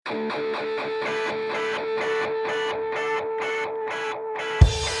Welcome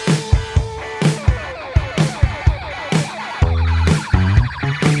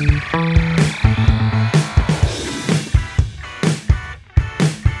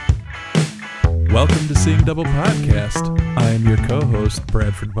to Seeing Double Podcast. I am your co-host,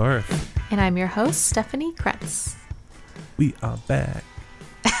 Bradford Barth. And I'm your host, Stephanie Kretz. We are back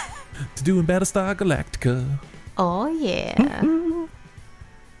to doing Battlestar Galactica. Oh, yeah.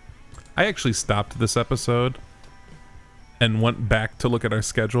 I actually stopped this episode and went back to look at our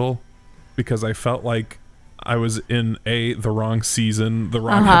schedule because I felt like I was in the wrong season, the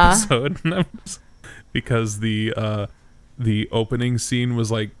wrong episode. Because the opening scene was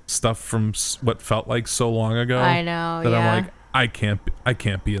like stuff from what felt like so long ago. I know, that yeah. I'm like, I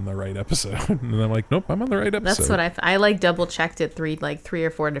can't be in the right episode. And I'm like, nope, I'm on the right episode. That's what I like double checked it three or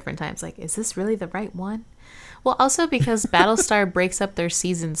four different times. Like, is this really the right one? Well, also because Battlestar breaks up their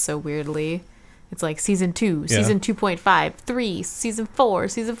seasons so weirdly. It's like season 2, season 2.5, 3, season 4,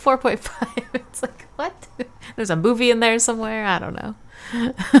 season 4.5. It's like, what? There's a movie in there somewhere. I don't know.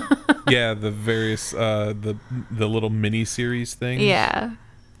 Yeah, the various the little mini series things. Yeah.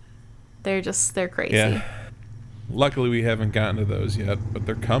 They're crazy. Yeah. Luckily we haven't gotten to those yet, but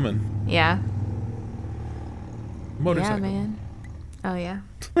they're coming. Yeah. Motorcycle. Yeah, man. Oh yeah.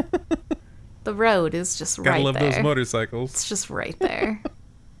 The road is just Gotta right love there. those motorcycles. It's just right there.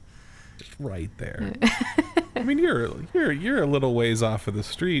 Just right there. I mean, you're a little ways off of the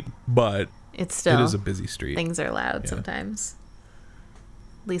street, but It's still, it is a busy street. Things are loud sometimes.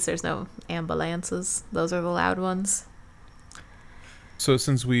 At least there's no ambulances. Those are the loud ones. So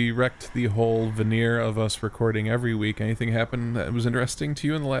since we wrecked the whole veneer of us recording every week, anything happened that was interesting to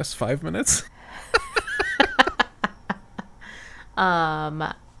you in the last 5 minutes?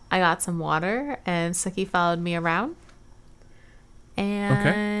 I got some water, and Suki followed me around.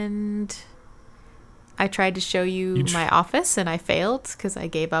 And I tried to show you my office, and I failed because I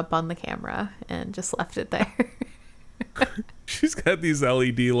gave up on the camera and just left it there. She's got these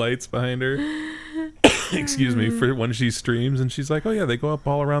LED lights behind her. Excuse me, for when she streams, and she's like, oh yeah, they go up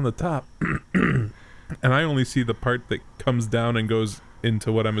all around the top. And I only see the part that comes down and goes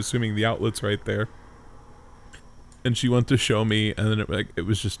into what I'm assuming the outlet's right there. And she went to show me, and then it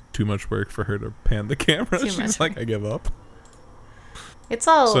was just too much work for her to pan the camera. She's like, I give up. It's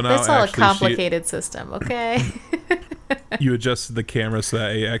all So now a actually complicated system, okay? You adjusted the camera so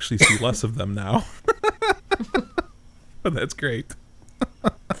that I actually see less of them now. But that's great.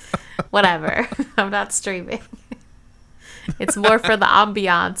 Whatever. I'm not streaming. It's more for the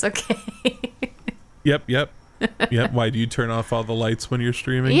ambiance, okay? Yep. Why do you turn off all the lights when you're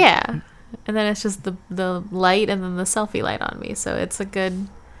streaming? Yeah. And then it's just the light and then the selfie light on me. So it's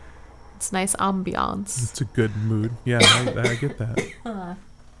nice ambiance. It's a good mood. Yeah, I get that.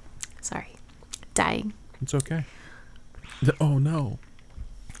 Sorry. Dying. It's okay. Oh no.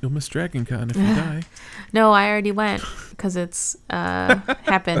 You'll miss Dragon Con if you die. No, I already went because it's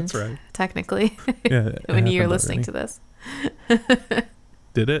happened. That's right. Technically. Yeah. When you're listening to this.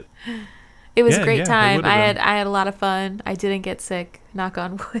 Did it? It was a great it time. would've been. I had a lot of fun. I didn't get sick. Knock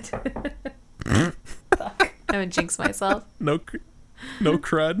on wood. Fuck. I would jinx myself. No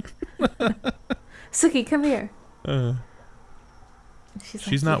crud. Suki, come here.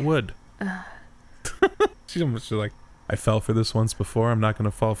 She's not wood. She's almost like, I fell for this once before. I'm not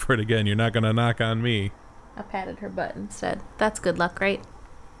going to fall for it again. You're not going to knock on me. I patted her butt instead. That's good luck, right?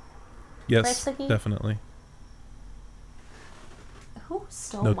 Yes, Right, Suki? definitely. Who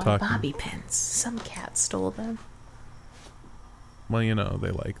stole No my talking. bobby pins? Some cat stole them. Well,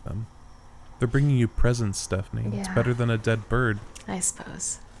 they like them. They're bringing you presents, Stephanie. It's Yeah. better than a dead bird. I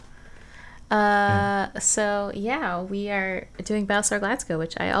suppose. So yeah, we are doing Battlestar Galactica,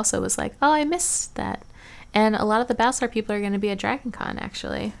 which I also was like, oh, I missed that. And a lot of the Battlestar people are going to be at Dragon Con,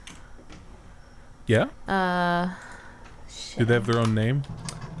 actually. Yeah? Shit. Do they have their own name?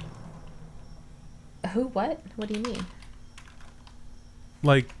 Who? What? What do you mean?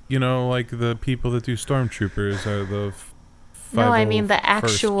 Like the people that do Stormtroopers are the No, I mean the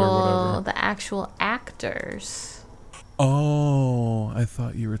 501st or whatever. actual actors. Oh, I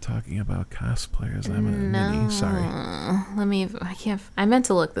thought you were talking about cosplayers. I'm a mini. Sorry. I meant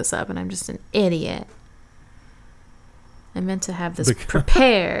to look this up, and I'm just an idiot. I meant to have this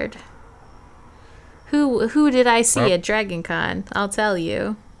prepared. Who did I see at Dragon Con? I'll tell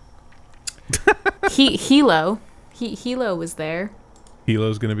you. Hilo. Hilo was there.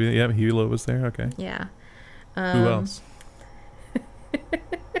 Hilo's gonna be. Yeah, Hilo was there. Okay. Yeah. Who else?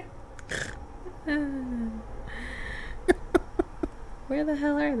 Where the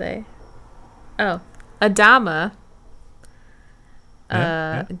hell are they? Oh, Adama.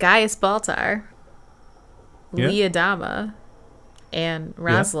 Gaius Baltar, Yeah. Lee Adama, and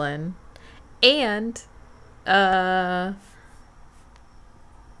Rosalind, and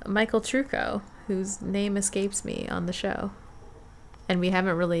Michael Trucco, whose name escapes me on the show. And we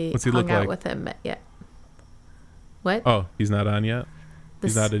haven't really What's he hung look out like? with him yet. What? Oh, he's not on yet?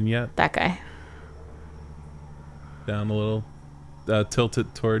 He's not in yet? That guy. Down a little. Tilt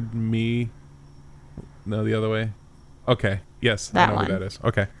it toward me. No, the other way. Okay. Yes, That I know one. who that is.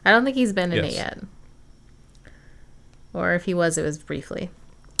 Okay. I don't think he's been in it Yes. yet. Or if he was, it was briefly.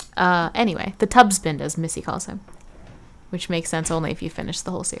 Anyway, the Tubsbin, as Missy calls him. Which makes sense only if you finish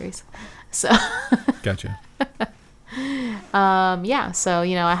the whole series. So, Gotcha. yeah. So,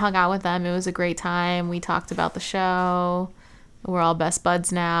 I hung out with them. It was a great time. We talked about the show. We're all best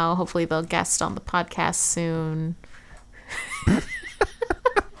buds now. Hopefully they'll guest on the podcast soon.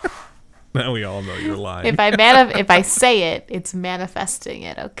 Now we all know you're lying. If I say it, it's manifesting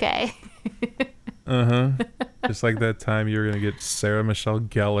it, okay? Just like that time you were going to get Sarah Michelle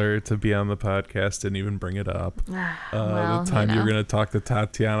Gellar to be on the podcast, didn't even bring it up. Well, the time you were going to talk to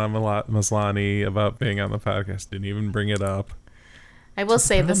Tatiana Maslany about being on the podcast, didn't even bring it up. I will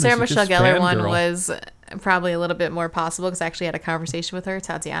say the promise, Sarah you Michelle just Gellar one fangirl. was probably a little bit more possible because I actually had a conversation with her.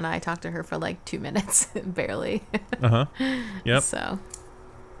 Tatiana, I talked to her for like 2 minutes, barely. Yep. So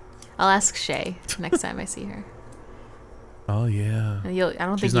I'll ask Shay next time I see her. Oh, yeah. I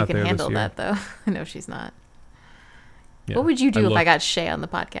don't She's think you not can there this handle year. that though. No, she's not. Yeah. What would you do if I looked- got Shay on the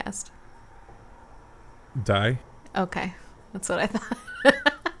podcast? Die? Okay, that's what I thought.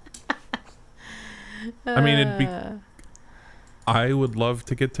 I mean, it'd be... I would love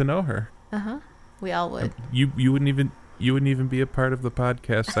to get to know her. We all would. You wouldn't even be a part of the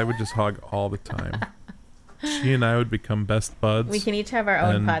podcast. I would just hog all the time. She and I would become best buds. We can each have our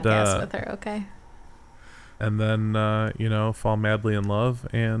own And, podcast with her, okay? and then fall madly in love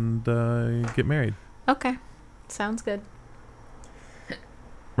and get married, Okay, sounds good.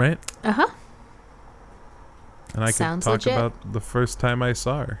 right? Uh-huh. And I could Sounds talk legit. about the first time I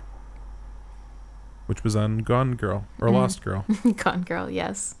saw her, which was on Gone Girl or Lost Girl. Gone Girl,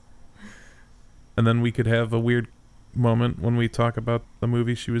 yes. And then we could have a weird moment when we talk about the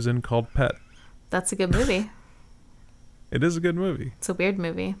movie she was in called Pet. That's a good movie. It is a good movie. It's a weird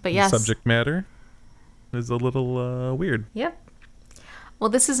movie, but The yes. subject matter is a little weird. Yep. Well,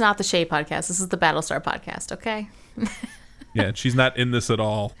 this is not the Shay podcast. This is the Battlestar podcast, okay? Yeah, and she's not in this at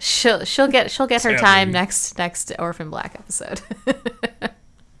all. She'll get her Sadly. time next Orphan Black episode.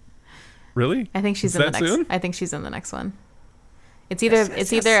 Really? I think she's Is in the that next. soon? I think she's in the next one. It's either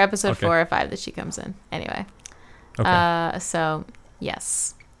either episode Okay. 4 or 5 that she comes in. Anyway. Okay. So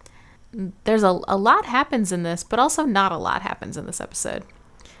yes, there's a lot happens in this, but also not a lot happens in this episode.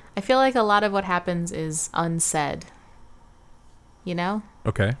 I feel like a lot of what happens is unsaid. You know?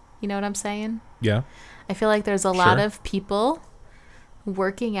 Okay. You know what I'm saying? Yeah. I feel like there's a lot Sure. of people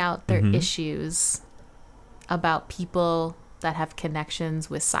working out their issues about people that have connections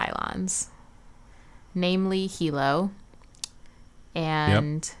with Cylons, namely Hilo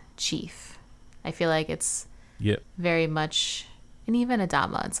and Chief. I feel like it's Yep. very much, and even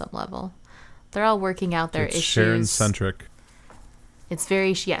Adama on some level. They're all working out their It's issues. Sharon centric. It's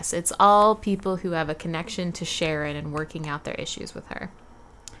very, yes, it's all people who have a connection to Sharon and working out their issues with her.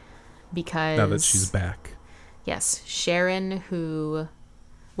 Because Now that she's back. yes, Sharon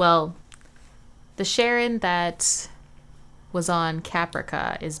the Sharon that was on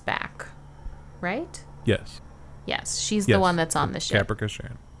Caprica is back, right? Yes. Yes, she's Yes. the one that's on the ship. Caprica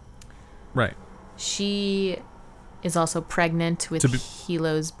Sharon. Right. She is also pregnant with To be-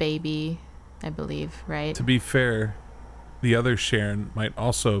 Hilo's baby, I believe, right? To be fair, the other Sharon might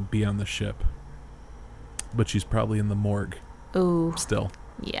also be on the ship, but she's probably in the morgue Ooh, still.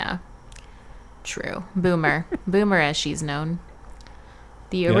 yeah. True. Boomer. Boomer, as she's known.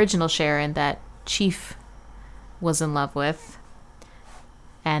 The Yep. original Sharon that Chief was in love with,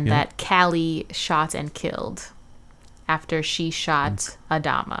 and Yep. that Callie shot and killed after she shot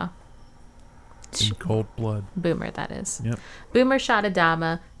Adama. In cold blood. Boomer, that is. Yep. Boomer shot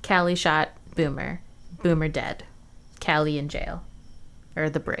Adama. Callie shot Boomer. Boomer dead. Callie in jail.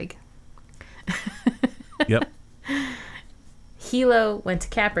 Or the brig. Yep. Hilo went to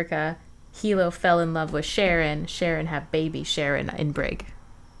Caprica. Hilo fell in love with Sharon. Sharon had baby Sharon in brig.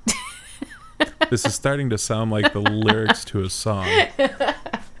 This is starting to sound like the lyrics to a song.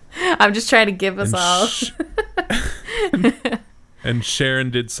 I'm just trying to give us And all. And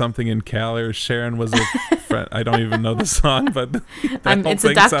Sharon did something in Cali, or Sharon was a friend. I don't even know the song, but the whole It's a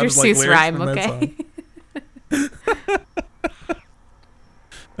thing Dr. sounds like Seuss lyrics rhyme, from that okay?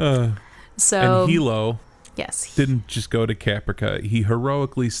 song. So, And Hilo, Yes. didn't just go to Caprica. He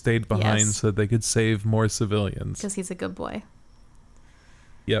heroically stayed behind Yes. so that they could save more civilians. Because he's a good boy.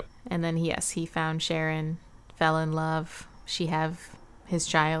 Yep. And then, yes, he found Sharon, fell in love. She have his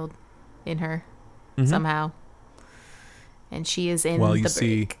child in her somehow. And she is in Well, you the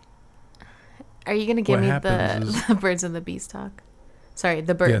see, break. Are you going to give what me happens is- the birds and the bees talk? Sorry,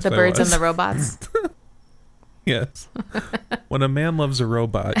 the Yes, I birds and was. the robots. yes. When a man loves a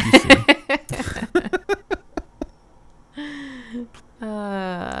robot, you see.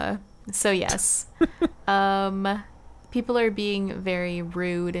 So yes, people are being very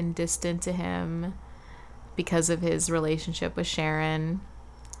rude and distant to him because of his relationship with Sharon.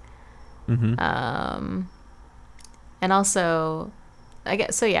 And also, I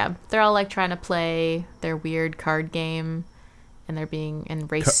guess so. Yeah, they're all like trying to play their weird card game, and they're being in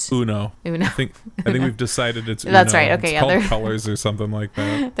race. Uno. Uno. I think we've decided it's Uno. That's right. Okay, it's yeah, called they're- Colors or something like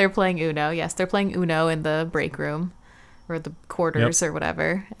that. They're playing Uno. Yes, they're playing Uno in the break room or the quarters or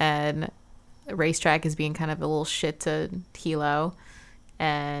whatever. And Racetrack is being kind of a little shit to Hilo.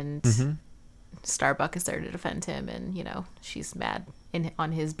 And Starbuck is there to defend him. And, you know, she's mad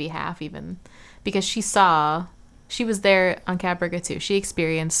on his behalf even because she was there on Caprica too. She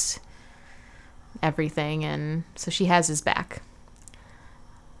experienced everything. And so she has his back.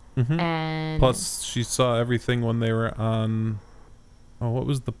 And Plus, she saw everything when they were on. Oh, what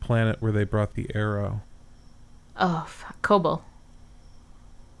was the planet where they brought the arrow? Kobol.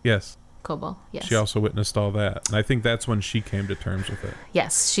 Yes. Kobol, yes. She also witnessed all that. And I think that's when she came to terms with it.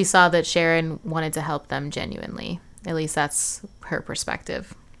 Yes, she saw that Sharon wanted to help them genuinely. At least that's her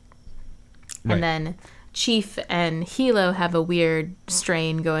perspective. Right. And then Chief and Hilo have a weird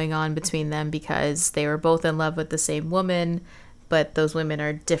strain going on between them because they were both in love with the same woman, but those women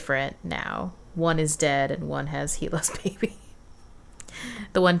are different now. One is dead and one has Hilo's baby.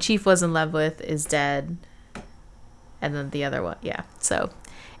 The one Chief was in love with is dead. And then the other one, yeah. So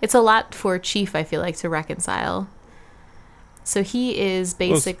it's a lot for Chief, I feel like, to reconcile. So he is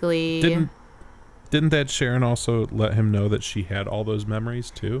basically... Didn't that Sharon also let him know that she had all those memories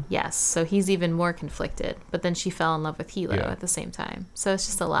too? Yes, so he's even more conflicted. But then she fell in love with Hilo at the same time. So it's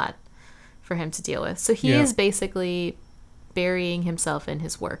just a lot for him to deal with. So he is basically burying himself in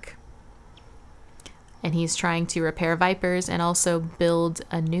his work. And he's trying to repair Vipers and also build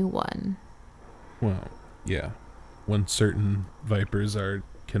a new one. Well, yeah. When certain Vipers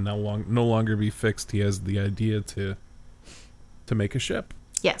can no longer be fixed, he has the idea to make a ship.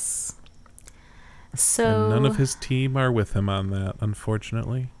 Yes. So And none of his team are with him on that,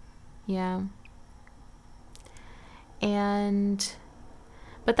 unfortunately. Yeah.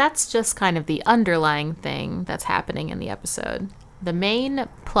 But that's just kind of the underlying thing that's happening in the episode. The main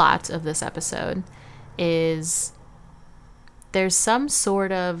plot of this episode is there's some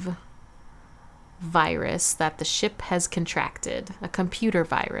sort of virus that the ship has contracted, a computer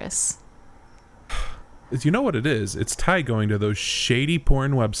virus. You know what it is? It's Ty going to those shady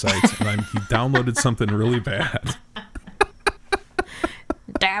porn websites, and he downloaded something really bad.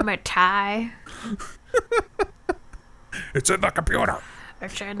 Damn it, Ty. It's in the computer.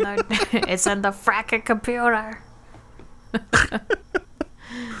 It's in the fracking computer.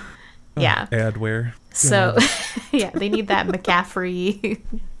 Yeah. Adware. So, yeah, they need that McCaffrey.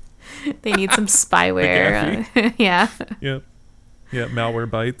 They need some spyware. Yeah. Yep. Yeah, malware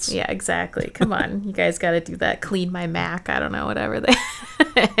bites. Yeah, exactly. Come on. You guys got to do that. Clean My Mac. I don't know, whatever.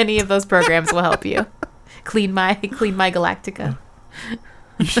 Any of those programs will help you. Clean My Galactica.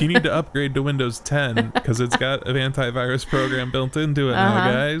 You need to upgrade to Windows 10 because it's got an antivirus program built into it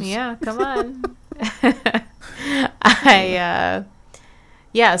now, guys. Yeah, come on.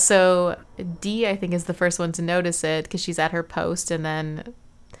 Yeah, so Dee, I think, is the first one to notice it because she's at her post, and then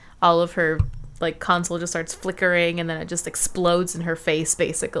all of her console just starts flickering, and then it just explodes in her face,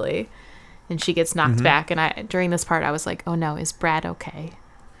 basically, and she gets knocked back. And during this part, I was like, "Oh no, is Brad okay?"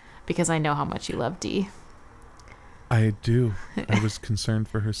 Because I know how much you love Dee. I do. I was concerned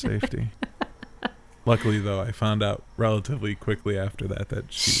for her safety. Luckily, though, I found out relatively quickly after that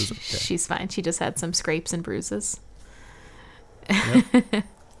she was okay. She's fine. She just had some scrapes and bruises. Yep.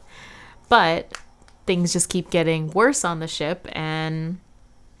 But things just keep getting worse on the ship, and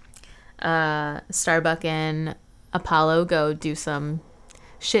Starbuck and Apollo go do some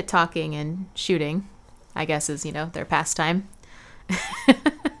shit talking and shooting, I guess is, their pastime.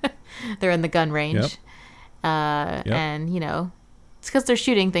 They're in the gun range. Yep. And, it's because they're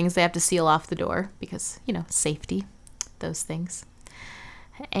shooting things, they have to seal off the door because, safety, those things.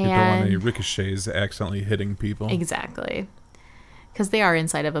 You don't want any ricochets accidentally hitting people. Exactly. Because they are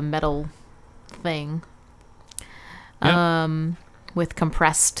inside of a metal thing. Yep. With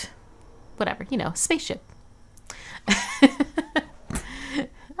compressed, whatever, spaceship.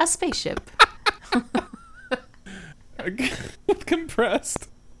 A spaceship. With compressed.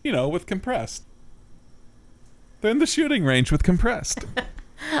 With compressed. They're in the shooting range with compressed.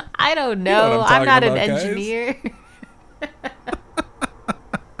 I don't You know know. what I'm I'm not talking an about, guys. engineer.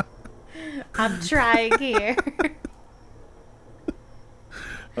 I'm trying here.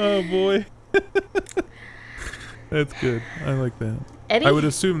 Oh, boy. That's good. I like that. Eddie? I would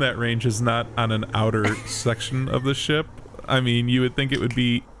assume that range is not on an outer section of the ship. I mean, you would think it would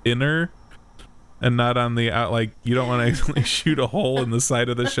be inner and not on the out. Like, you don't want to actually shoot a hole in the side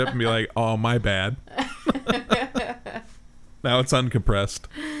of the ship and be like, oh, my bad. Now it's uncompressed.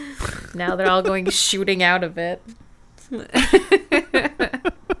 Now they're all going shooting out of it.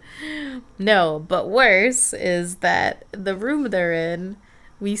 No, but worse is that the room they're in,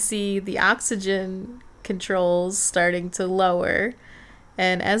 we see the oxygen controls starting to lower.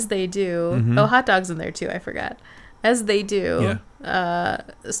 And as they do, oh, Hot Dog's in there too, I forgot. As they do,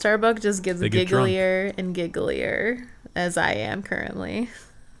 Starbuck just gets gigglier and gigglier, as I am currently.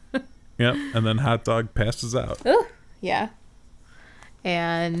 Yep, and then Hot Dog passes out. Ooh, yeah.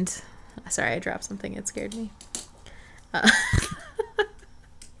 And, sorry, I dropped something. It scared me.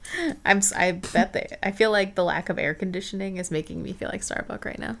 I bet I feel like the lack of air conditioning is making me feel like Starbuck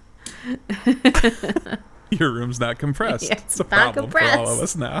right now. Your room's not compressed. Yeah, it's a problem for all of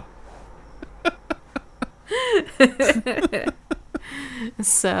us now.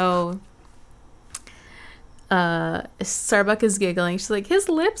 So, Starbuck is giggling. She's like, his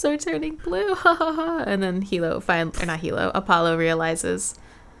lips are turning blue. Ha ha ha. And then Apollo realizes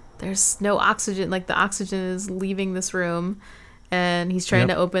there's no oxygen. Like, the oxygen is leaving this room. And he's trying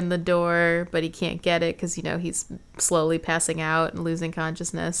to open the door, but he can't get it because, he's slowly passing out and losing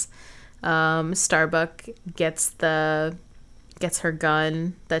consciousness. Starbuck gets her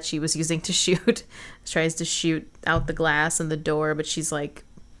gun that she was using to shoot, tries to shoot out the glass and the door, but she's like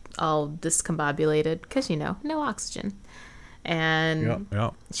all discombobulated because, no oxygen. And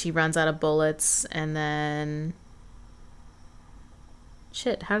she runs out of bullets, and then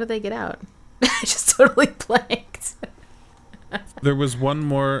shit, how did they get out? I just totally blanked. There was one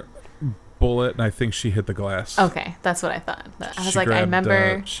more bullet, and I think she hit the glass. Okay, that's what I thought. I was I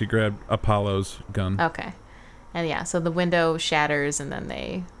remember... she grabbed Apollo's gun. Okay. And so the window shatters, and then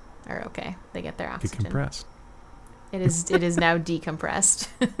they are okay. They get their oxygen. Decompressed. It is now decompressed.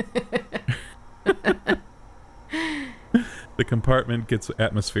 The compartment gets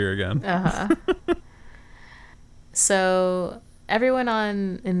atmosphere again. Uh-huh. So... everyone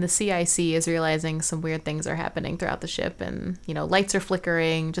in the CIC is realizing some weird things are happening throughout the ship, and lights are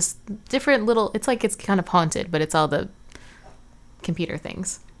flickering, just different little. It's like it's kind of haunted, but it's all the computer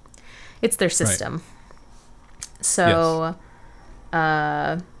things. It's their system. Right. So,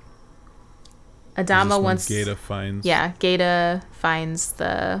 yes. Adama wants. Gaeta finds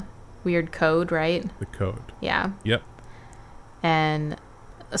the weird code, right? The code. Yeah. Yep. And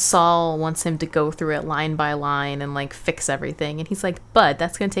Saul wants him to go through it line by line and fix everything, and he's like, Bud,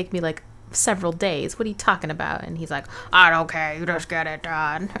 that's gonna take me several days. What are you talking about? And he's like, I don't care, you just get it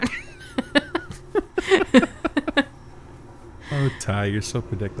done. Oh, Ty, you're so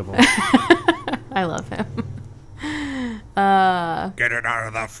predictable. I love him. Get it out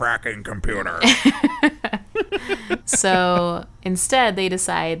of the fracking computer. So instead they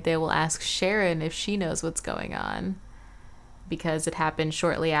decide they will ask Sharon if she knows what's going on, because it happened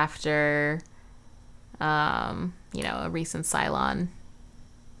shortly after, a recent Cylon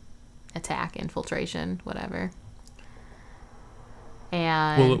attack, infiltration, whatever.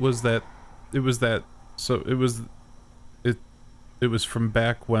 And well, it was from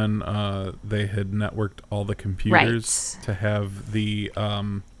back when they had networked all the computers to have the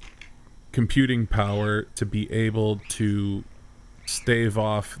computing power to be able to stave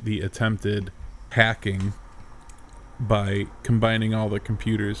off the attempted hacking by combining all the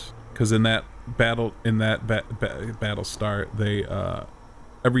computers, because in that Battlestar, they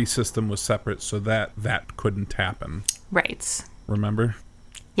every system was separate, so that couldn't happen. Right. Remember?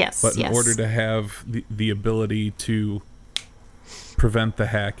 Yes. But in order to have the ability to prevent the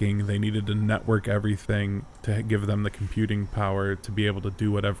hacking, they needed to network everything to give them the computing power to be able to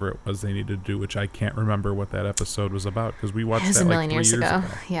do whatever it was they needed to do, which I can't remember what that episode was about because we watched that like 3 years ago.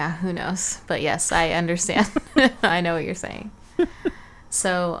 Yeah, who knows? But yes, I understand. I know what you're saying.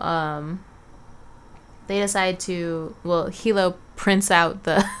 So, they decide to, Hilo prints out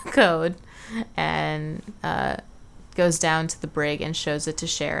the code and goes down to the brig and shows it to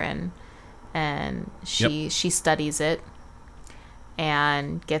Sharon, and she studies it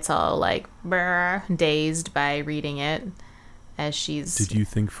and gets all dazed by reading it as she's... Did you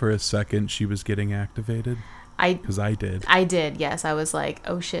think for a second she was getting activated? Because I did. I did, yes. I was like,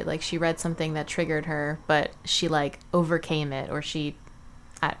 oh shit, like she read something that triggered her, but she like overcame it, or she,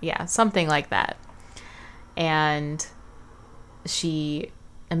 yeah, something like that. And she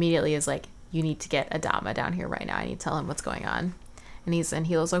immediately is like, you need to get Adama down here right now. I need to tell him what's going on. And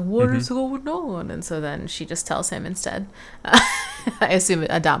he was like, what is going on? And so then she just tells him instead. I assume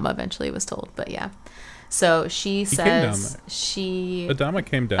Adama eventually was told, but yeah. So she says Adama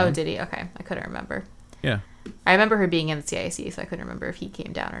came down. Oh, did he? Okay. I couldn't remember. Yeah. I remember her being in the CIC, so I couldn't remember if he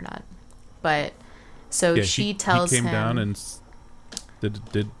came down or not. But so yeah, she tells him. He came down and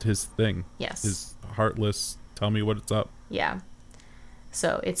did his thing. Yes. His heartless, tell me what's up. Yeah.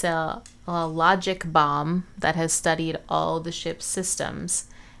 So it's a logic bomb that has studied all the ship's systems.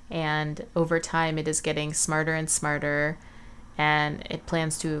 And over time, it is getting smarter and smarter. And it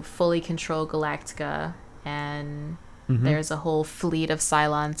plans to fully control Galactica. And there's a whole fleet of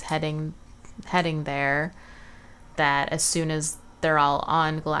Cylons heading there, that as soon as they're all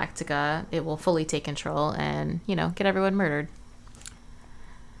on Galactica, it will fully take control and, get everyone murdered.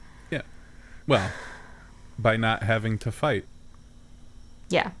 Yeah. Well, by not having to fight.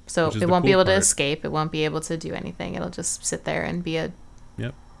 Yeah. So it won't be able to escape. It won't be able to do anything. It'll just sit there and be a...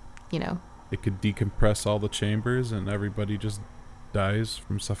 Yep. It could decompress all the chambers and everybody just dies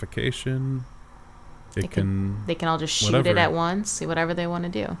from suffocation. They can all just shoot it at once, see whatever they want to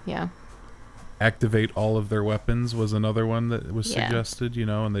do. Yeah. Activate all of their weapons was another one that was suggested,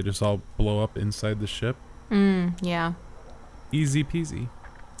 and they just all blow up inside the ship. Yeah. Easy peasy.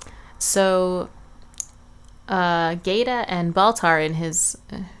 So, Gaeta and Baltar, in his,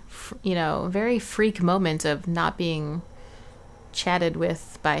 very freak moment of not being chatted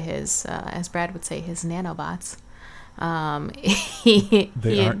with by his, as Brad would say, his nanobots.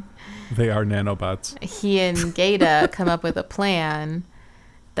 They are nanobots. He and Gaeta come up with a plan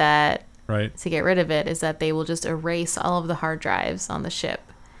that, right, to get rid of it, is that they will just erase all of the hard drives on the ship.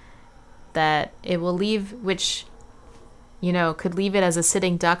 That it will leave, which, could leave it as a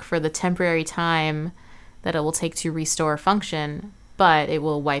sitting duck for the temporary time that it will take to restore function, but it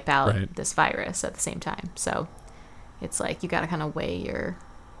will wipe out this virus at the same time. So it's like you got to kind of weigh your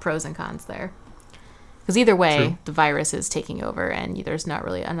pros and cons there. Because either way, the virus is taking over, and there's not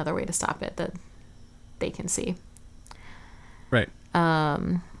really another way to stop it that they can see. Right.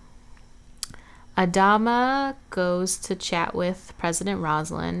 Adama goes to chat with President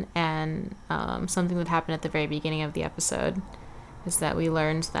Roslin, and something that happened at the very beginning of the episode is that we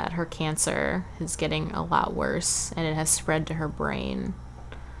learned that her cancer is getting a lot worse, and it has spread to her brain,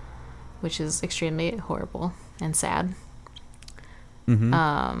 which is extremely horrible and sad.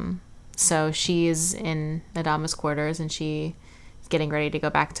 So she is in Adama's quarters, and she is getting ready to go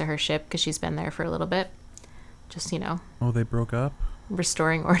back to her ship because she's been there for a little bit. Just, Oh, they broke up?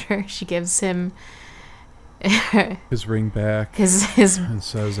 Restoring order. She gives him his ring back. His and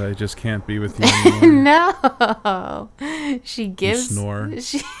says, "I just can't be with you anymore." No. She gives... You snore.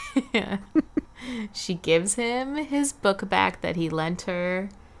 She gives him his book back that he lent her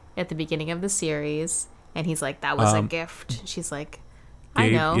at the beginning of the series, and he's like, "That was a gift." She's like, "I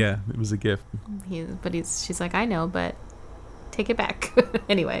know." Yeah, it was a gift. She's like, "I know, but take it back."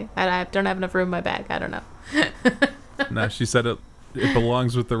 Anyway, I don't have enough room in my bag. I don't know. No, she said it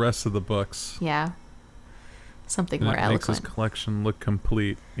belongs with the rest of the books. Yeah. Something more eloquent. Makes his collection look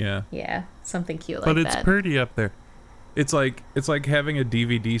complete. Yeah. Yeah, something cute like that. But it's pretty up there. It's like having a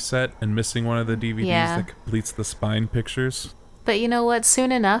DVD set and missing one of the DVDs that completes the spine pictures. But you know what?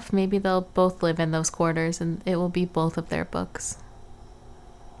 Soon enough, maybe they'll both live in those quarters, and it will be both of their books.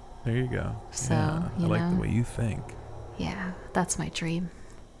 There you go. So, I like the way you think. Yeah, that's my dream.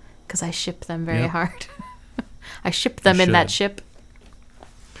 Because I ship them very hard. I ship them in that ship.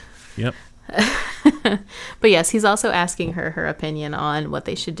 Yep. But yes, he's also asking her opinion on what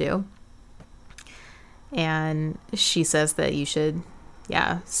they should do. And she says that you should,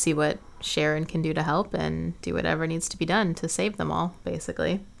 see what Sharon can do to help and do whatever needs to be done to save them all,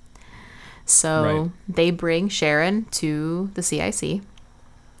 basically. So they bring Sharon to the CIC.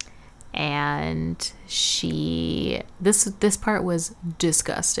 And this part was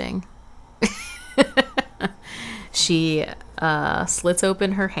disgusting. She slits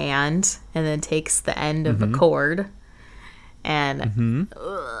open her hand and then takes the end of a cord and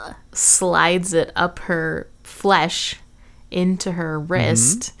slides it up her flesh into her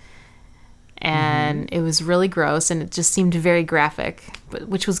wrist. And it was really gross, and it just seemed very graphic,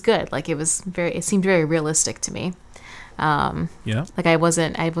 which was good. Like it seemed very realistic to me. Like I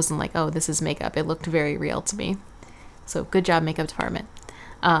wasn't like, oh, this is makeup. It looked very real to me. So good job, makeup department.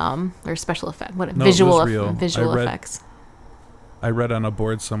 Or special effect. Visual effects. I read on a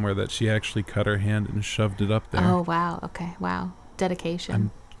board somewhere that she actually cut her hand and shoved it up there. Oh, wow. Okay. Wow. Dedication.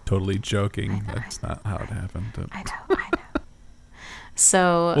 I'm totally joking. That's not how it happened. I know.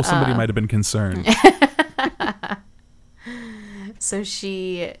 So. Well, somebody might have been concerned. So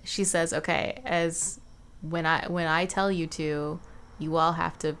she says, okay, when I tell you to, you all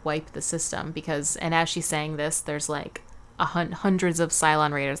have to wipe the system and as she's saying this, there's like hundreds of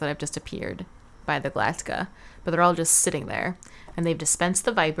Cylon raiders that have just appeared by the Galactica, but they're all just sitting there, and they've dispensed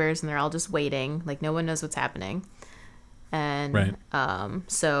the Vipers, and they're all just waiting, like no one knows what's happening. And right.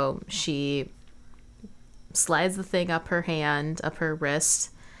 So she slides the thing up her wrist,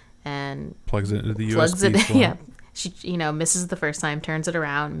 and plugs it into the USB slot. Yeah. She, misses the first time, turns it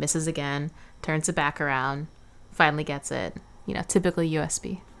around, misses again, turns it back around, finally gets it. Typically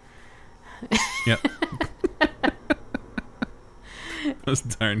USB. Yep. Those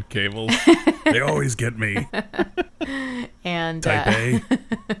darn cables. They always get me. And Type A.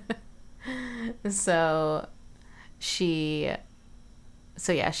 So she's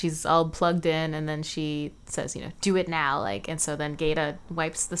all plugged in, and then she says, do it now. And so then Gaeta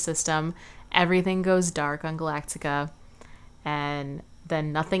wipes the system. Everything goes dark on Galactica, and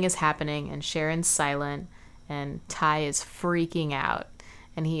then nothing is happening, and Sharon's silent, and Ty is freaking out,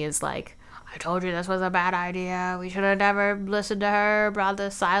 and he is like, I told you this was a bad idea. We should have never listened to her, brought the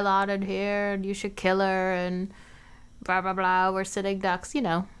Cylon in here, and you should kill her, and blah, blah, blah. We're sitting ducks,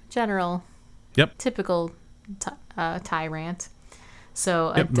 general, typical Ty rant.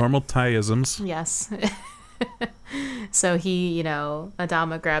 So normal Ty-isms. Yes. So he,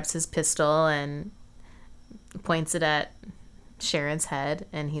 Adama grabs his pistol and points it at Sharon's head,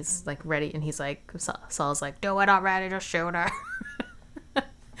 and he's like ready, and he's like, Saul's like, do it already, just shoot her.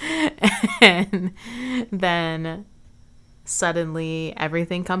 And then suddenly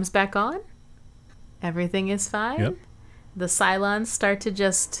everything comes back on. Everything is fine. Yep. The Cylons start to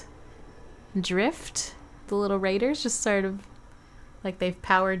just drift. The little raiders just sort of like they've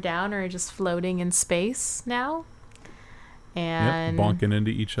powered down or are just floating in space now. And bonking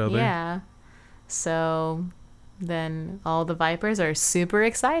into each other. Yeah. So then all the Vipers are super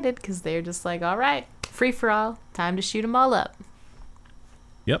excited because they're just like, all right, free for all. Time to shoot them all up.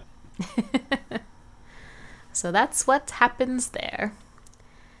 Yep. So that's what happens there.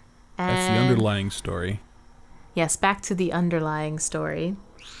 And that's the underlying story. Yes, back to the underlying story.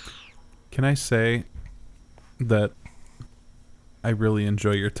 Can I say that I really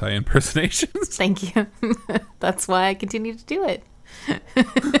enjoy your Ty impersonations? Thank you. That's why I continue to do it.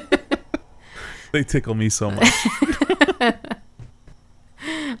 They tickle me so much.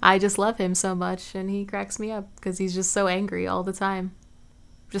 I just love him so much, and he cracks me up because he's just so angry all the time.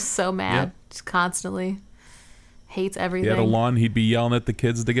 Just so mad. Just constantly. Hates everything. He had a lawn, he'd be yelling at the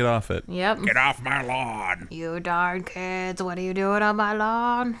kids to get off it. Yep. Get off my lawn. You darn kids, what are you doing on my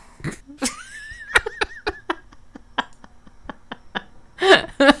lawn?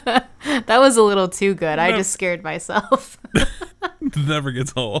 That was a little too good. I just scared myself. Never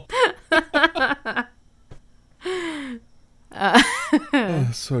gets old.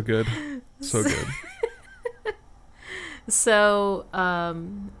 So good. So good. So,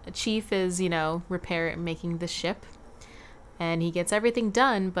 Chief is, making the ship, and he gets everything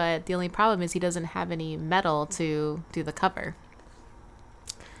done, but the only problem is he doesn't have any metal to do the cover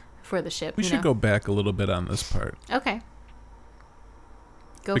for the ship. We should go back a little bit on this part. Okay.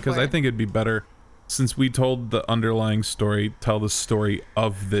 Because I think it'd be better, since we told the underlying story, tell the story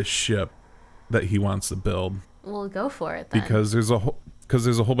of this ship that he wants to build. Well, go for it then. Because there's a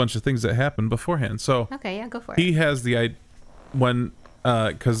whole bunch of things that happen beforehand. So okay, yeah, go for it. He has the idea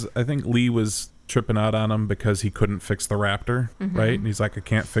because I think Lee was tripping out on him because he couldn't fix the Raptor, right? And he's like, I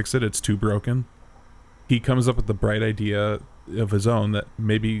can't fix it; it's too broken. He comes up with the bright idea of his own that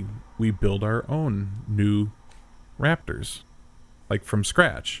maybe we build our own new Raptors, like from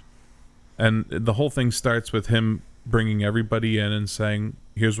scratch. And the whole thing starts with him bringing everybody in and saying,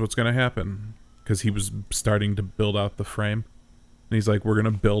 here's what's going to happen. Because he was starting to build out the frame. And he's like, we're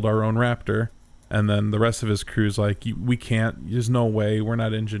going to build our own Raptor. And then the rest of his crew's like, we can't, there's no way, we're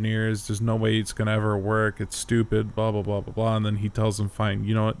not engineers, there's no way it's going to ever work, it's stupid, blah, blah, blah, blah, blah. And then he tells them, fine,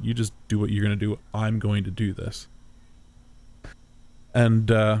 you know what, you just do what you're going to do, I'm going to do this. And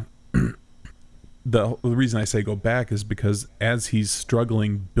the reason I say go back is because as he's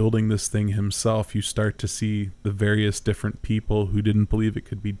struggling building this thing himself, you start to see the various different people who didn't believe it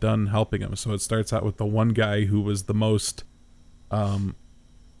could be done helping him. So it starts out with the one guy who was the most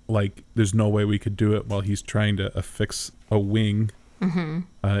like, there's no way we could do it, while he's trying to affix a wing.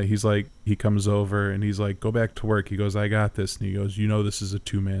 He's like, he comes over and he's like, go back to work. He goes, I got this. And he goes, this is a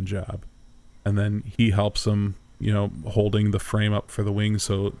 2-man job. And then he helps him holding the frame up for the wing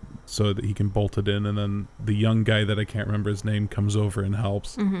so that he can bolt it in, and then the young guy that I can't remember his name comes over and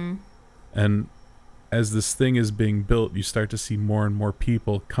helps. Mm-hmm. And as this thing is being built, you start to see more and more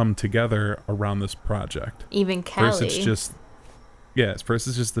people come together around this project. Even Callie. First it's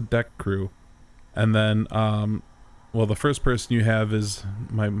just the deck crew, and then the first person you have is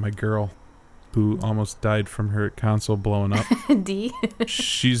my girl, who almost died from her console blowing up. D.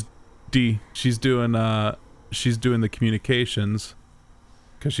 She's doing the communications,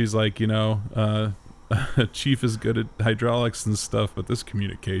 because she's like, Chief is good at hydraulics and stuff, but this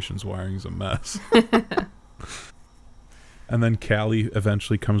communications wiring's a mess. And then Callie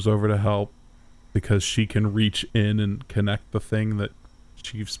eventually comes over to help, because she can reach in and connect the thing that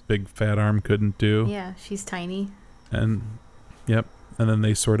Chief's big fat arm couldn't do. Yeah, she's tiny. And yep, and then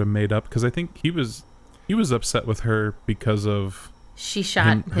they sort of made up, because I think he was upset with her because of she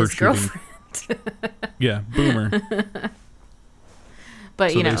shot his girlfriend. Yeah, Boomer.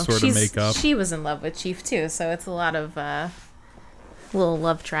 But so she was in love with Chief too, so it's a lot of little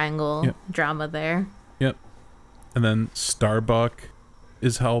love triangle drama there. Yep. And then Starbuck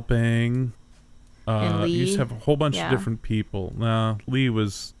is helping. And Lee, you just have a whole bunch of different people. Lee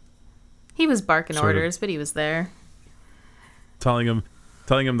was... He was barking orders, but he was there. Telling him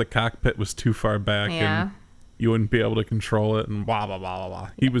the cockpit was too far back and you wouldn't be able to control it, and blah, blah, blah, blah, blah.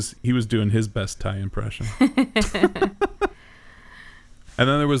 He was doing his best Ty impression. And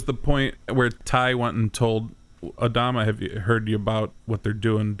then there was the point where Ty went and told Adama, have you heard about what they're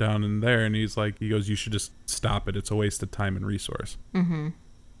doing down in there? And he goes, you should just stop it. It's a waste of time and resource. Mm-hmm.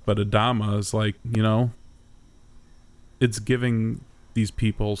 But Adama is like, it's giving these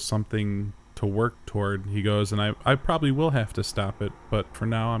people something to work toward. He goes, and I probably will have to stop it, but for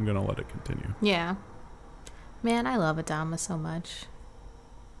now I'm going to let it continue. Yeah. Man, I love Adama so much.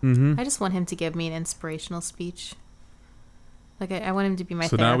 Mm-hmm. I just want him to give me an inspirational speech. Like, I want him to be my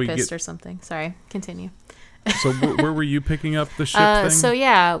therapist or something. Sorry, continue. So where were you picking up the ship thing? So,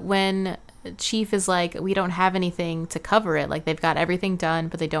 yeah, when Chief is like, we don't have anything to cover it. Like, they've got everything done,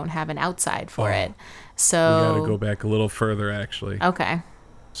 but they don't have an outside for it. So we got to go back a little further, actually. Okay.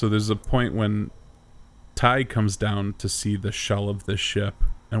 So there's a point when Ty comes down to see the shell of the ship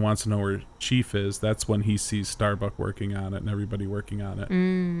and wants to know where Chief is. That's when he sees Starbuck working on it and everybody working on it.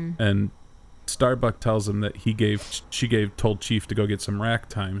 And Starbuck tells him that told Chief to go get some rack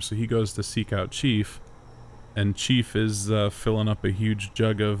time, so he goes to seek out Chief, and Chief is filling up a huge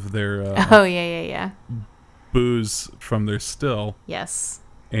jug of their booze from their still. Yes.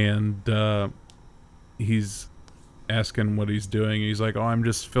 And he's asking what he's doing. He's like, I'm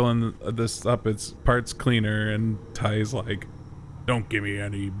just filling this up, it's parts cleaner. And Ty's like, don't give me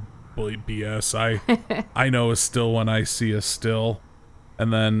any BS. I know a still when I see a still.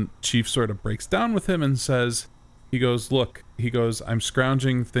 And then Chief sort of breaks down with him and says, I'm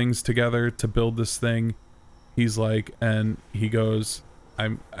scrounging things together to build this thing. He's like, and he goes,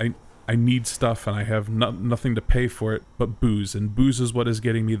 I need stuff and I have nothing to pay for it but booze. And booze is what is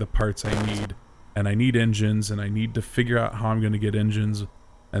getting me the parts I need. And I need engines, and I need to figure out how I'm going to get engines.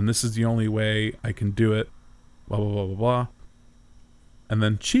 And this is the only way I can do it. Blah, blah, blah, blah, blah. And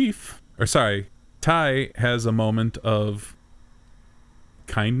then Ty has a moment of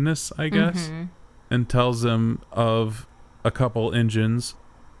kindness, I guess, and tells him of a couple engines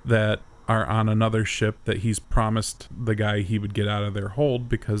that are on another ship that he's promised the guy he would get out of their hold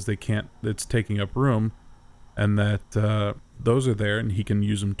because it's taking up room, and that those are there and he can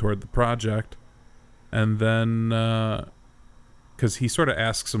use them toward the project. And then because he sort of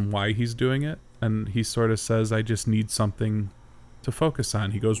asks him why he's doing it, and he sort of says, I just need something to focus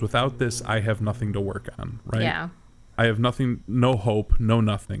on. He goes, without this I have nothing to work on, right? Yeah. I have nothing, no hope, no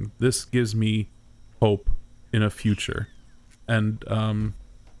nothing. This gives me hope in a future. And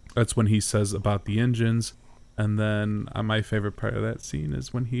that's when he says about the engines. And then my favorite part of that scene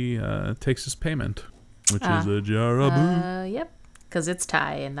is when he takes his payment, which is a jar of boo. Yep. Because it's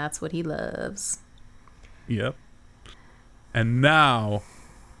Ty, and that's what he loves. Yep. And now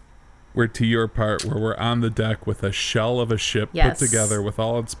we're to your part where we're on the deck with a shell of a ship put together with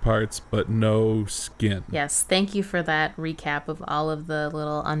all its parts, but no skin. Yes. Thank you for that recap of all of the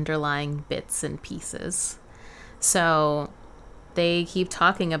little underlying bits and pieces. So they keep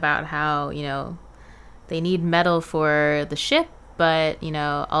talking about how, they need metal for the ship, but,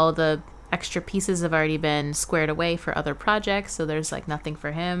 all the extra pieces have already been squared away for other projects, so there's nothing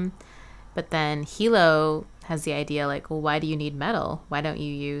for him. But then Hilo has the idea well, why do you need metal? Why don't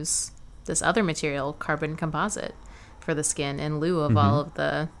you use this other material, carbon composite, for the skin in lieu of all of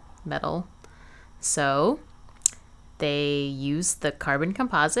the metal? So they use the carbon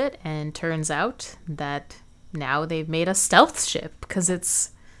composite, and turns out that now they've made a stealth ship because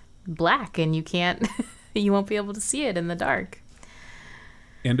it's black and you can't, you won't be able to see it in the dark.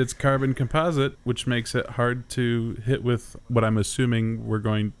 And it's carbon composite, which makes it hard to hit with what I'm assuming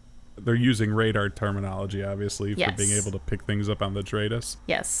they're using radar terminology, obviously, Yes. for being able to pick things up on the TRADIS.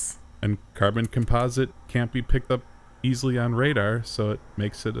 Yes. And carbon composite can't be picked up easily on radar, so it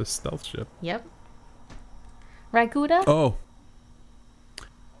makes it a stealth ship. Yep. Right, Gouda? Oh.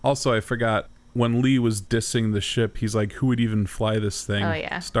 Also, I forgot, when Lee was dissing the ship, he's like, who would even fly this thing? Oh,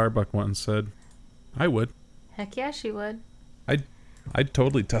 yeah. Starbuck once said, I would. Heck yeah, she would. I'd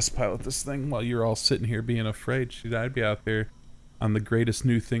totally test pilot this thing while you're all sitting here being afraid. I'd be out there on the greatest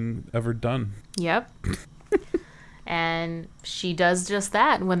new thing ever done. Yep. And she does just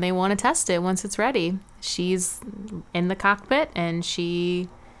that when they want to test it once it's ready. She's in the cockpit and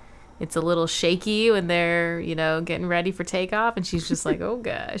it's a little shaky when they're, getting ready for takeoff, and she's just like, oh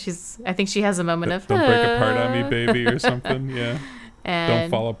god. I think she has a moment of don't break apart on me, baby, or something. Yeah. And don't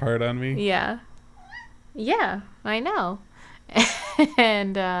fall apart on me. Yeah. Yeah, I know.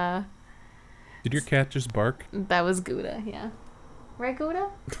 And did your cat just bark? that was Gouda, yeah. Right, Gouda?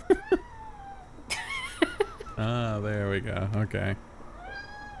 Ah, there we go. Okay.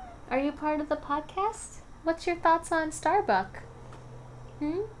 Are you part of the podcast? What's your thoughts on Starbuck?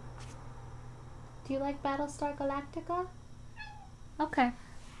 Do you like Battlestar Galactica? Okay.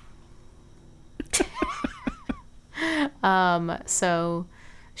 So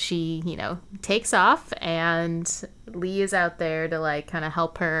she, takes off, and Lee is out there to kind of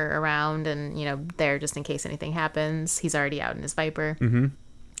help her around, and there just in case anything happens. He's already out in his Viper. Mm-hmm.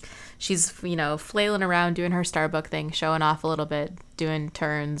 She's flailing around doing her Starbuck thing, showing off a little bit, doing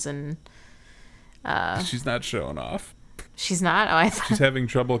turns, and she's not showing off. she's not. Oh, I thought. She's having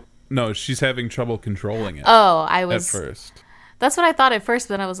trouble. No, she's having trouble controlling it. Oh, I was. At first. That's what I thought at first,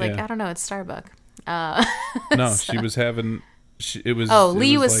 but then I was like, Yeah. I don't know, it's Starbuck. No, she was having.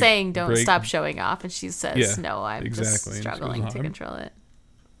 Lee was like saying don't stop showing off, and she says, Yeah, no, I'm exactly. just struggling to control it.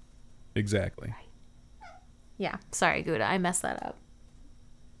 Exactly. Yeah, sorry, Gouda, I messed that up.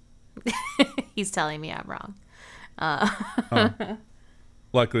 He's telling me I'm wrong. Oh.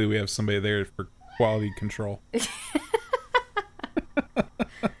 Luckily, we have somebody there for quality control.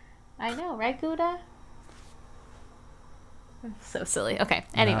 I know, right, Gouda? So silly. Okay,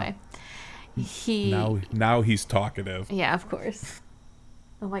 anyway. Now he's talkative. Yeah, of course.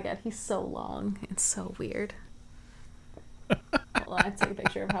 Oh my god, he's so long. It's so weird. Hold on, I have to take a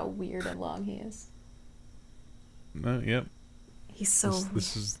picture of how weird and long he is. Yep. He's so.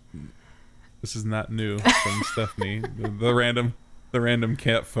 This is not new from Stephanie. The random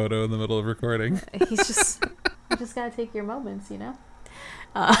cat photo in the middle of recording. You just gotta take your moments,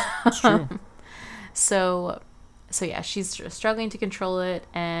 It's true. So yeah, she's struggling to control it,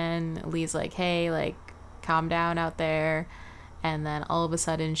 and Lee's like, hey, calm down out there. And then all of a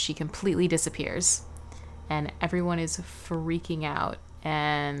sudden she completely disappears, and everyone is freaking out,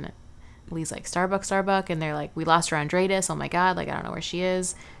 and Lee's like, Starbuck, and they're like, we lost her on TRADIS. Oh my god, I don't know where she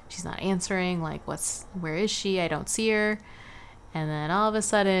is. She's not answering. Where is she? I don't see her. And then all of a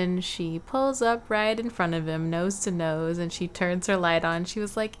sudden, she pulls up right in front of him, nose to nose, and she turns her light on. She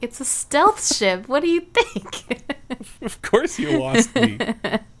was like, it's a stealth ship. What do you think? Of course you lost me.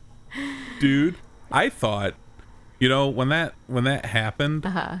 Dude, I thought, when that happened,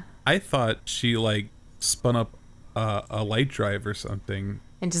 I thought she, spun up a light drive or something.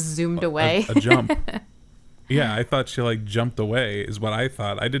 And just zoomed away. A jump. Yeah, I thought she, jumped away is what I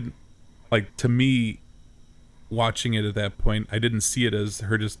thought. I didn't, to me, watching it at that point, I didn't see it as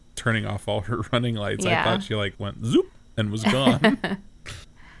her just turning off all her running lights. Yeah. I thought she went zoop and was gone.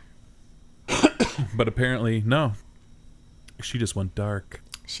 But apparently, no. She just went dark.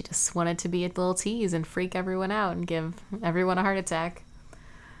 She just wanted to be a little tease and freak everyone out and give everyone a heart attack.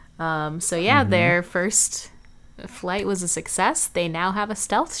 So yeah, their first flight was a success. They now have a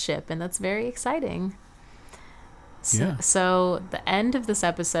stealth ship, and that's very exciting. So the end of this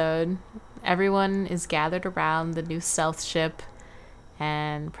episode, everyone is gathered around the new stealth ship,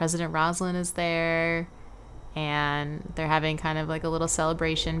 and President Roslin is there, and they're having kind of a little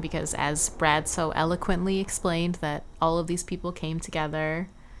celebration because, as Brad so eloquently explained, that all of these people came together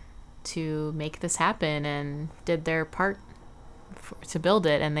to make this happen and did their part to build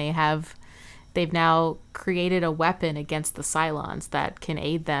it, and they've now created a weapon against the Cylons that can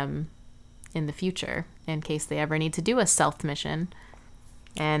aid them in the future in case they ever need to do a stealth mission,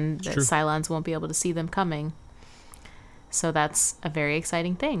 and the Cylons won't be able to see them coming. So that's a very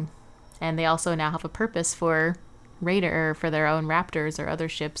exciting thing. And they also now have a purpose for Raider, for their own Raptors or other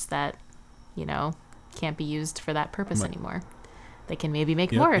ships that, can't be used for that purpose anymore. They can maybe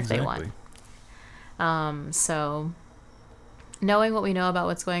make more if they want. So knowing what we know about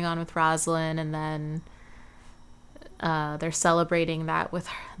what's going on with Rosalind, and then they're celebrating that with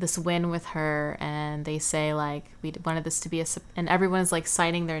this win with her, and they say like we wanted this to be and everyone's like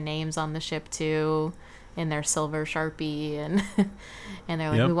signing their names on the ship too in their silver Sharpie, and and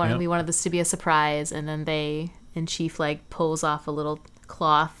they're like we wanted this to be a surprise, and then Chief like pulls off a little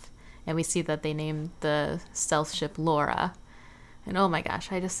cloth, and we see that they named the stealth ship Laura, and oh my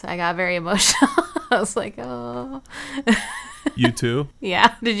gosh, I got very emotional. I was like, oh. You too?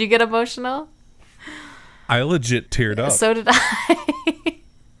 Yeah. Did you get emotional? I legit teared up. So did I.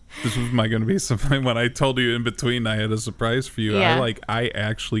 This was going to be something when I told you in between I had a surprise for you. Yeah. I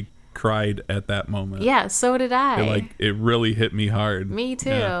actually cried at that moment. Yeah, so did I. It really hit me hard. Me too.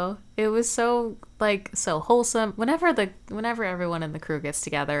 Yeah. It was so wholesome. Whenever everyone in the crew gets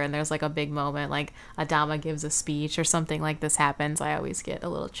together and there's like a big moment, like Adama gives a speech or something like this happens, I always get a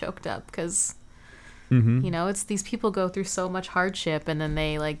little choked up because it's these people go through so much hardship, and then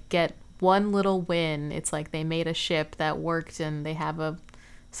they like get one little win. It's like they made a ship that worked and they have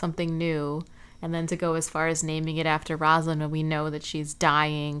something new. And then to go as far as naming it after Rosalind when we know that she's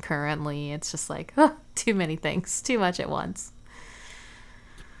dying currently, it's just like, too many things, too much at once.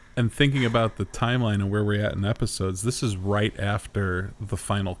 And thinking about the timeline and where we're at in episodes, this is right after the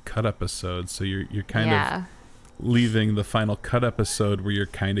final cut episode. So you're kind of leaving the final cut episode where you're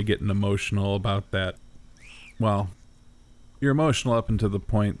kind of getting emotional about that. Well, you're emotional up until the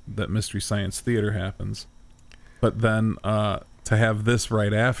point that Mystery Science Theater happens. But then to have this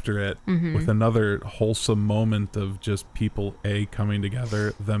right after it with another wholesome moment of just people coming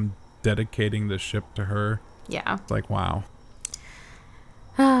together, them dedicating the ship to her. Yeah. It's like, wow.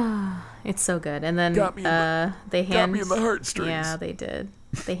 It's so good. And then got me in the heartstrings. Yeah, they did.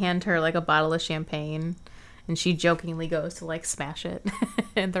 They hand her like a bottle of champagne, and she jokingly goes to like smash it.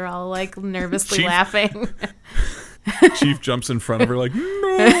 And they're all like nervously laughing. Chief jumps in front of her like,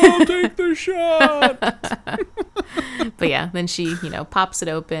 no, I'll take the shot. But yeah, then she, pops it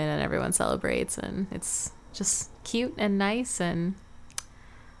open and everyone celebrates, and it's just cute and nice, and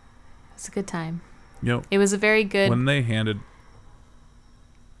it's a good time. It was a very good... When they handed...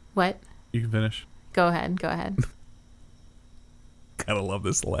 What? You can finish. Go ahead. Gotta love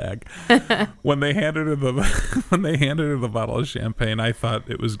this lag. When they handed her the bottle of champagne, I thought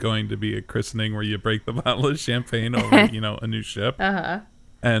it was going to be a christening where you break the bottle of champagne over, a new ship.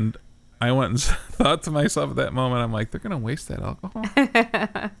 And I went and thought to myself at that moment, I'm like, they're gonna waste that alcohol.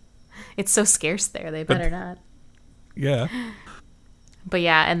 It's so scarce there. They better not. Yeah. But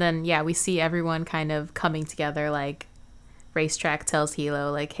yeah, and then we see everyone kind of coming together. Like Racetrack tells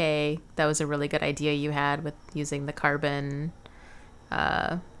Hilo, like, hey, that was a really good idea you had with using the carbon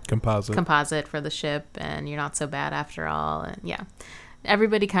composite for the ship, and you're not so bad after all. And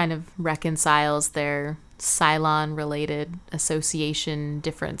everybody kind of reconciles their Cylon related association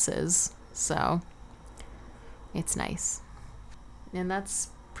differences, so it's nice. And that's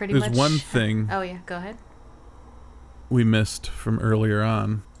pretty much... There's one thing oh yeah, go ahead. We missed from earlier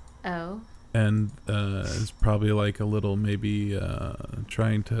on. Oh. And it's probably like a little maybe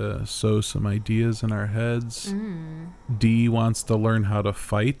trying to sow some ideas in our heads. Dee wants to learn how to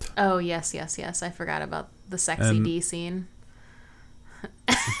fight. Oh, yes. I forgot about the sexy Dee scene.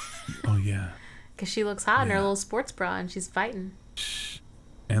 Oh, yeah. Because she looks hot in her little sports bra and she's fighting.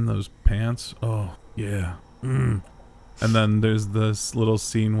 And those pants. Oh, yeah. And then there's this little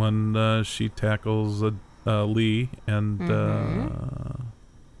scene when she tackles Lee and...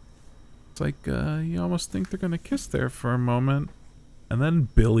 It's like you almost think they're going to kiss there for a moment. And then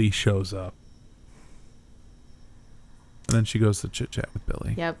Billy shows up. And then she goes to chit-chat with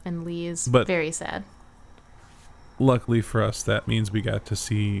Billy. Yep, and Lee is very sad. Luckily for us, that means we got to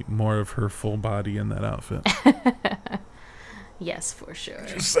see more of her full body in that outfit. Yes, for sure.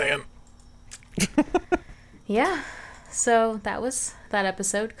 Just saying. Yeah, so that was that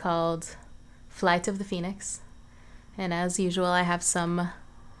episode called Flight of the Phoenix. And as usual, I have some...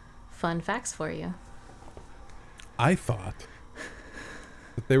 fun facts for you. I thought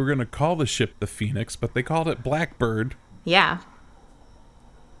that they were going to call the ship the Phoenix, but they called it Blackbird. Yeah.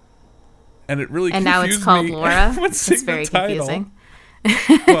 And it really and confused me. And now it's called Laura. It's very confusing.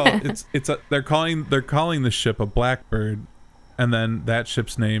 Well, they're calling the ship a Blackbird, and then that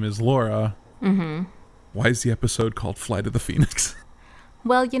ship's name is Laura. Mm-hmm. Why is the episode called Flight of the Phoenix?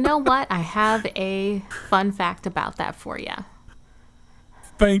 Well, you know what? I have a fun fact about that for you.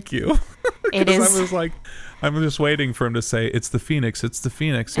 Thank you. It is. I was like, I'm just waiting for him to say, it's the Phoenix. It's the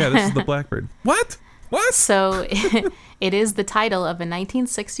Phoenix. Yeah, this is the Blackbird. What? So it is the title of a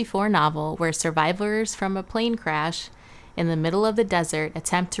 1964 novel where survivors from a plane crash in the middle of the desert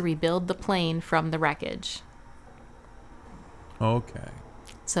attempt to rebuild the plane from the wreckage. Okay.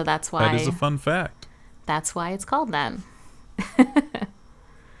 So that's why... That is a fun fact. That's why it's called that.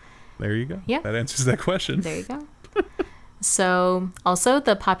 There you go. Yep. That answers that question. There you go. So, also,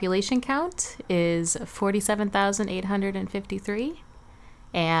 the population count is 47,853,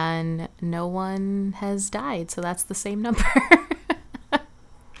 and no one has died, so that's the same number.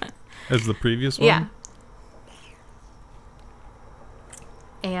 As the previous one? Yeah.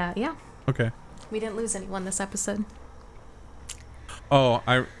 And, yeah. Okay. We didn't lose anyone this episode. Oh,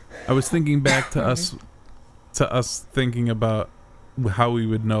 I was thinking back to us thinking about how we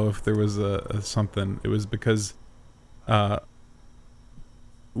would know if there was a something. It was because the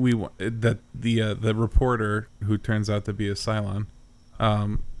reporter, who turns out to be a Cylon,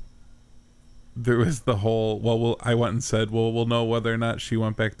 there was the whole I went and said, we'll know whether or not she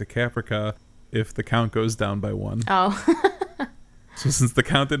went back to Caprica if the count goes down by 1. Oh. So since the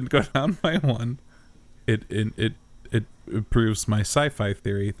count didn't go down by 1, it proves my sci-fi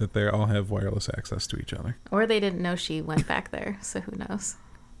theory that they all have wireless access to each other. Or they didn't know she went back there, so who knows?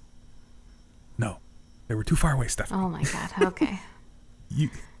 No, they were too far away, Stephanie. Oh my god, okay.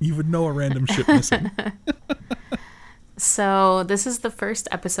 You would know a random ship missing. So this is the first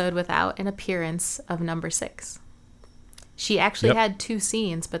episode without an appearance of number 6. She actually had 2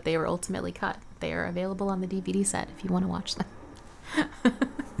 scenes, but they were ultimately cut. They are available on the DVD set if you want to watch them.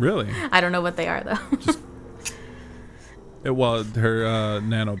 Really? I don't know what they are, though. Her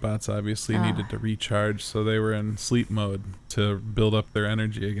nanobots obviously needed to recharge, so they were in sleep mode to build up their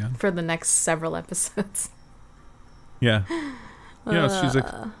energy again. For the next several episodes. Yeah.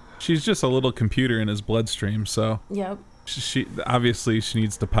 She's just a little computer in his bloodstream, so Yep. she obviously she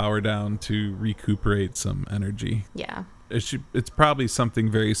needs to power down to recuperate some energy. Yeah. It's probably something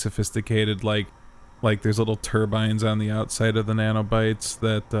very sophisticated, like there's little turbines on the outside of the nanobites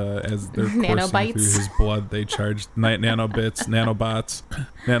that as they're coursing through his blood, they charge nanobots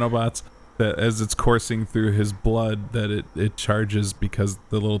that as it's coursing through his blood, that it charges because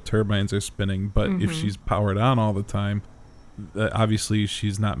the little turbines are spinning. But if she's powered on all the time, obviously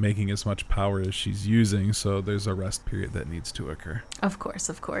she's not making as much power as she's using, so there's a rest period that needs to occur. Of course.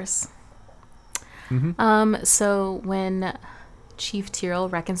 Mm-hmm. So when Chief Tyrrell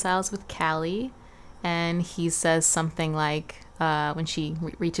reconciles with Callie, and he says something like, when she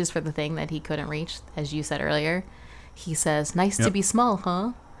reaches for the thing that he couldn't reach, as you said earlier, he says, "Nice to be small,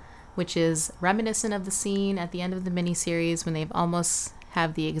 huh?" Which is reminiscent of the scene at the end of the miniseries when they've almost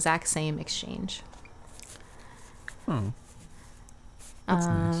have the exact same exchange. Oh. That's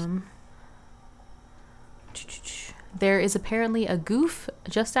nice. There is apparently a goof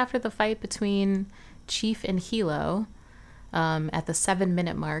just after the fight between Chief and Hilo at the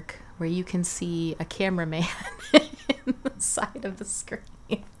 7-minute mark, where you can see a cameraman in the side of the screen.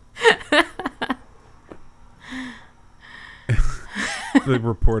 The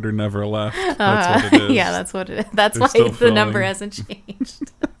reporter never left. That's what it is. Yeah, that's what it is. That's They're why the number hasn't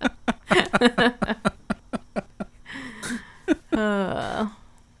changed.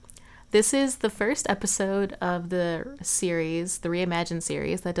 This is the first episode of the series, the Reimagined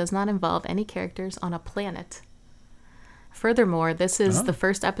series, that does not involve any characters on a planet. Furthermore, this is the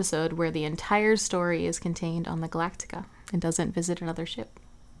first episode where the entire story is contained on the Galactica and doesn't visit another ship.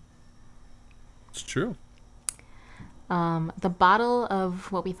 It's true. The bottle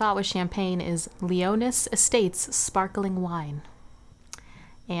of what we thought was champagne is Leonis Estates sparkling wine.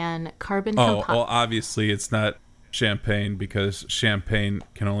 And carbon well, obviously it's not champagne because champagne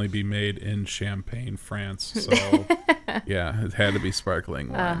can only be made in Champagne, France. So, yeah, it had to be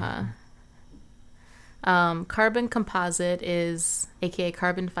sparkling wine. Carbon composite is, aka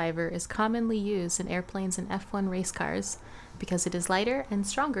carbon fiber, is commonly used in airplanes and F1 race cars because it is lighter and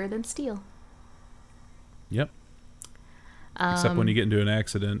stronger than steel. Yep. Except when you get into an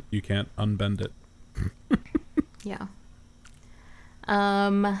accident, you can't unbend it. Yeah.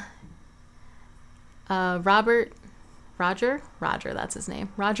 Roger, that's his name.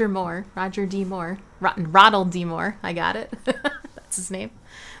 Roger D. Moore. Ronald D. Moore, I got it. That's his name.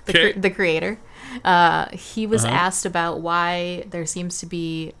 The creator. He was asked about why there seems to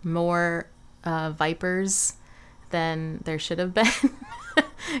be more Vipers than there should have been.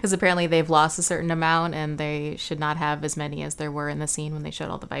 Because apparently they've lost a certain amount and they should not have as many as there were in the scene when they showed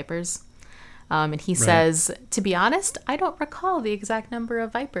all the Vipers. And he says, to be honest, I don't recall the exact number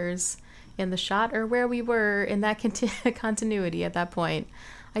of Vipers in the shot or where we were in that continuity at that point.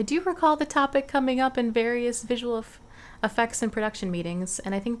 I do recall the topic coming up in various visual effects and production meetings,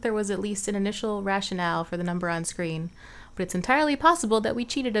 and I think there was at least an initial rationale for the number on screen. but it's entirely possible that we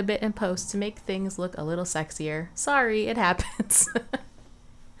cheated a bit in post to make things look a little sexier. Sorry, it happens.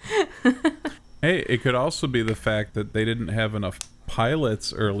 Hey, it could also be the fact that they didn't have enough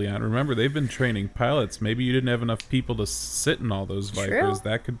pilots early on. Remember, they've been training pilots. Maybe you didn't have enough people to sit in all those Vipers.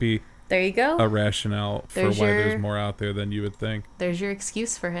 True. That could be There you go. a rationale for why there's more out there than you would think. There's your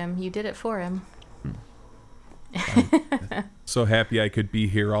excuse for him. You did it for him. So happy I could be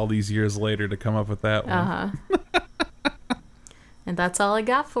here all these years later to come up with that one. Uh-huh. And that's all I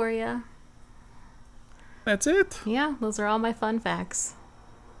got for you. That's it. Yeah, those are all my fun facts.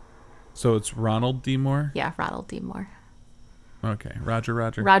 So it's Ronald D. Moore? Yeah, Ronald D. Moore. Okay. Roger.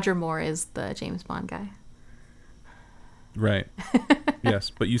 Roger Moore is the James Bond guy. Right. Yes,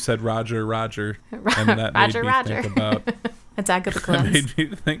 but you said Roger, and that made me think about Attack of the that Clones. made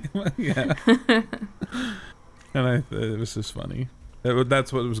me think about, yeah. And it was just funny.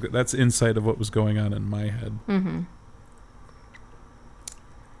 That's what was. That's insight of what was going on in my head. Mm-hmm.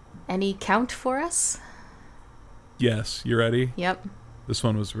 Any count for us? Yes, you ready? Yep. This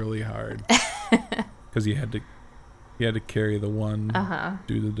one was really hard because you had to carry the one,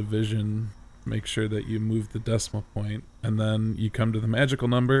 do the division, make sure that you move the decimal point, and then you come to the magical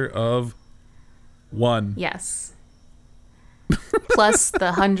number of 1. Yes. Plus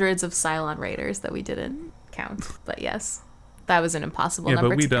the hundreds of Cylon Raiders that we didn't count. But yes, that was an impossible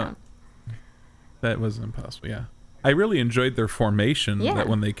number to count. That was impossible, yeah. I really enjoyed their formation that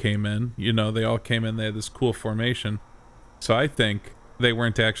when they came in. You know, they all came in, they had this cool formation. So I think they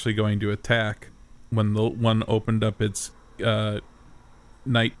weren't actually going to attack when the one opened up its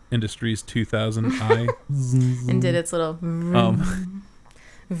Night Industries 2000i. And did its little...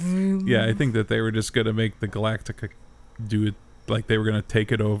 Yeah, I think that they were just going to make the Galactica do it, like they were going to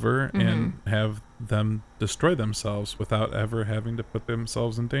take it over and have them destroy themselves without ever having to put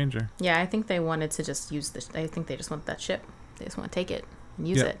themselves in danger. Yeah, I think they wanted to just use I think they just want that ship. They just want to take it and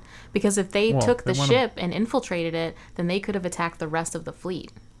use it. Because if they took the ship and infiltrated it, then they could have attacked the rest of the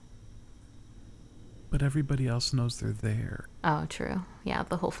fleet. But everybody else knows they're there. Oh, true. Yeah,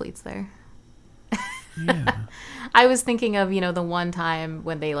 the whole fleet's there. Yeah. I was thinking of, the one time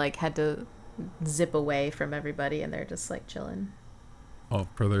when they had to zip away from everybody and they're just chilling. Oh,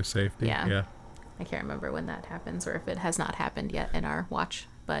 for their safety. Yeah. I can't remember when that happens or if it has not happened yet in our watch,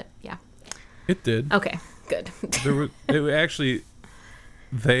 but yeah. It did. Okay, good.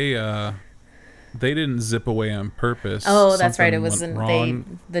 They didn't zip away on purpose. Oh, that's right. It wasn't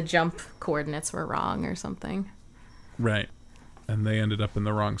the jump coordinates were wrong or something. Right. And they ended up in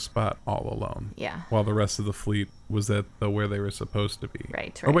the wrong spot all alone. Yeah. While the rest of the fleet was at where they were supposed to be.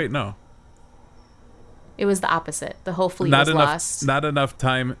 Right. Oh, wait, no. It was the opposite. The whole fleet was lost. Not enough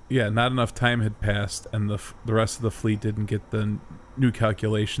time. Yeah, not enough time had passed, and the rest of the fleet didn't get the new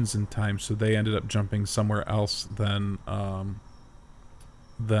calculations in time, so they ended up jumping somewhere else than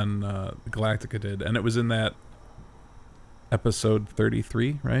Galactica did. And it was in that episode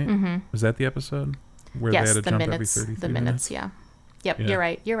 33, right? Mm-hmm. Was that the episode where they had to jump every 33 minutes? The minutes, yeah. Yep, yeah.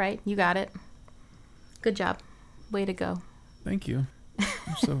 You're right. You got it. Good job. Way to go. Thank you.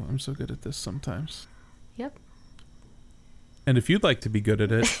 I'm so good at this sometimes. Yep. And if you'd like to be good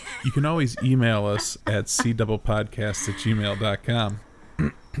at it, you can always email us at cdoublepodcast@gmail.com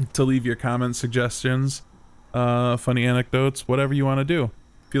to leave your comments, suggestions, funny anecdotes, whatever you want to do.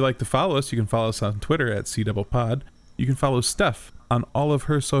 If you'd like to follow us, you can follow us on Twitter at cdoublepod. You can follow Steph on all of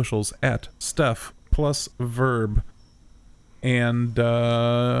her socials at Steph+Verb. And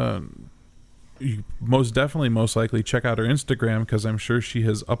you most likely check out her Instagram because I'm sure she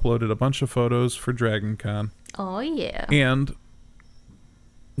has uploaded a bunch of photos for DragonCon. Oh, yeah. And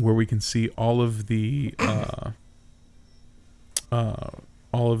where we can see all of the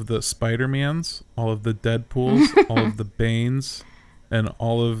Spider-Mans, all of the Deadpools, all of the Banes, and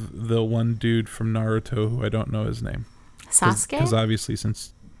all of the one dude from Naruto who I don't know his name. Sasuke? Because obviously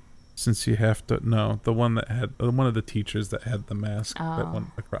since you have to know the one that had one of the teachers that had the mask that went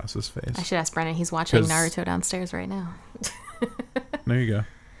across his face. I should ask Brennan. He's watching Naruto downstairs right now. There you go.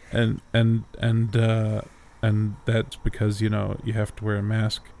 And that's because you have to wear a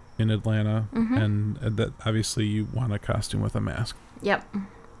mask in Atlanta, and that obviously you want a costume with a mask. Yep.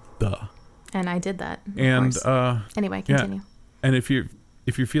 Duh. And I did that. And anyway, continue. Yeah. And if you're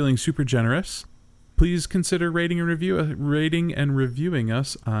feeling super generous, please consider rating and reviewing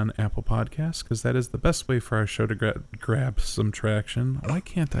us on Apple Podcasts, because that is the best way for our show to grab some traction. Why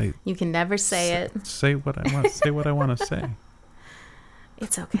can't I? You can never say it. Say what I want. Say what I want to say.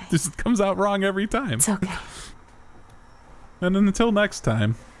 It's okay. This comes out wrong every time. It's okay. And until next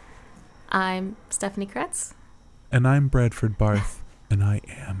time, I'm Stephanie Kretz. And I'm Bradford Barth, and I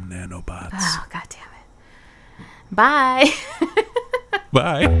am Nanobots. Oh, God damn it. Bye.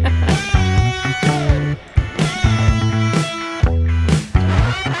 Bye.